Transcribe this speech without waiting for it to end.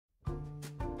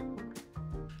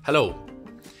Hello!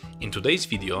 In today's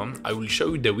video I will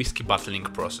show you the whiskey bottling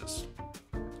process.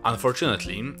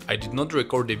 Unfortunately, I did not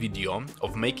record a video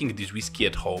of making this whiskey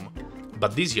at home,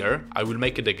 but this year I will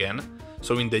make it again,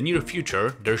 so in the near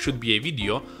future there should be a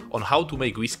video on how to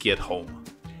make whiskey at home.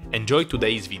 Enjoy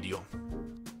today's video!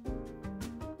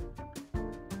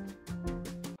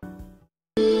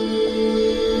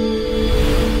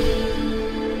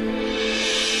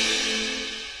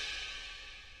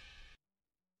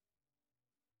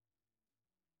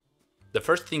 The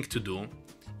first thing to do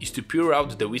is to pour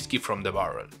out the whiskey from the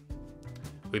barrel.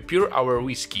 We pour our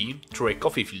whiskey through a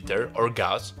coffee filter or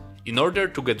gas in order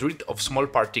to get rid of small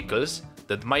particles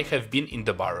that might have been in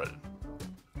the barrel.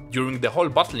 During the whole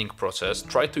bottling process,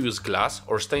 try to use glass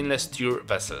or stainless steel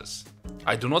vessels.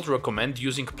 I do not recommend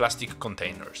using plastic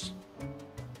containers.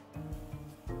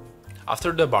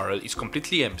 After the barrel is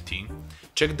completely empty,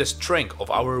 check the strength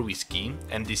of our whiskey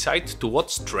and decide to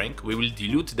what strength we will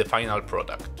dilute the final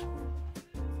product.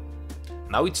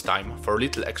 Now it's time for a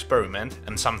little experiment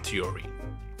and some theory.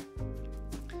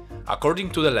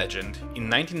 According to the legend, in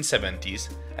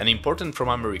 1970s, an importer from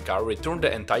America returned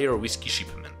the entire whiskey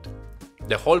shipment.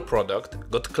 The whole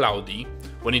product got cloudy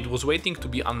when it was waiting to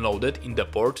be unloaded in the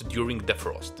port during the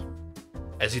frost.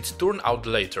 As it turned out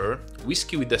later,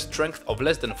 whiskey with a strength of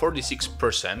less than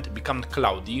 46% became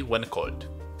cloudy when cold.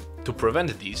 To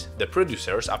prevent this, the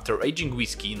producers, after aging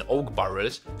whiskey in oak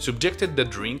barrels, subjected the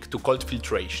drink to cold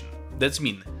filtration. That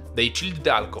means they chilled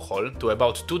the alcohol to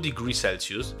about 2 degrees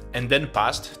Celsius and then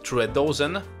passed through a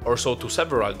dozen or so to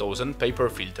several dozen paper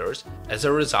filters, as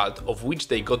a result of which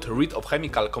they got rid of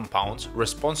chemical compounds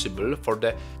responsible for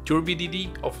the turbidity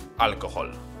of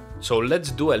alcohol. So let's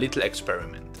do a little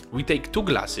experiment. We take 2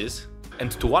 glasses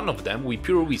and to one of them we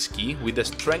pour whiskey with a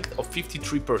strength of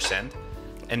 53%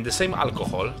 and the same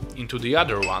alcohol into the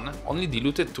other one, only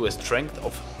diluted to a strength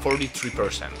of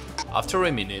 43%. After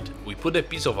a minute, we put a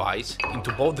piece of ice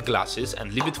into both glasses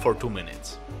and leave it for 2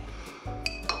 minutes.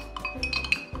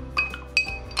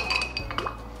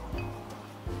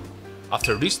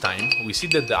 After this time, we see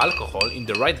that the alcohol in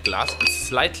the right glass is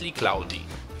slightly cloudy.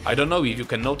 I don't know if you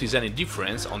can notice any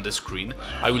difference on the screen.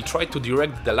 I will try to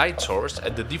direct the light source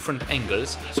at the different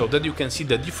angles so that you can see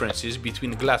the differences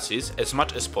between glasses as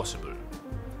much as possible.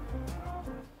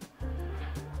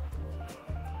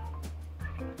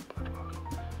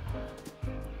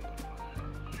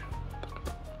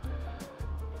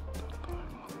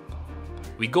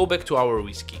 We go back to our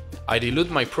whiskey. I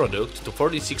dilute my product to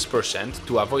 46%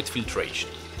 to avoid filtration.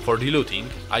 For diluting,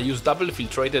 I use double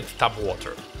filtrated tap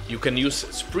water. You can use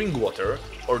spring water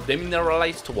or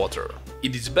demineralized water.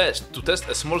 It is best to test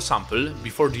a small sample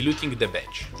before diluting the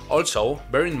batch. Also,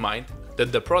 bear in mind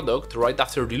that the product right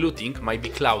after diluting might be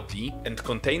cloudy and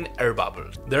contain air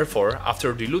bubbles. Therefore,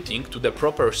 after diluting to the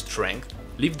proper strength,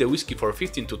 leave the whiskey for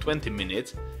 15 to 20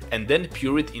 minutes and then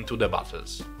pour it into the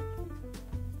bottles.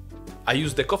 I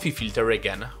use the coffee filter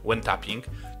again when tapping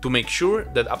to make sure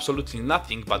that absolutely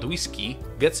nothing but whiskey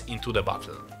gets into the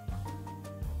bottle.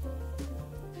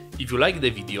 If you like the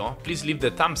video, please leave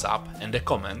the thumbs up and a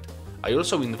comment. I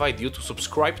also invite you to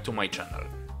subscribe to my channel.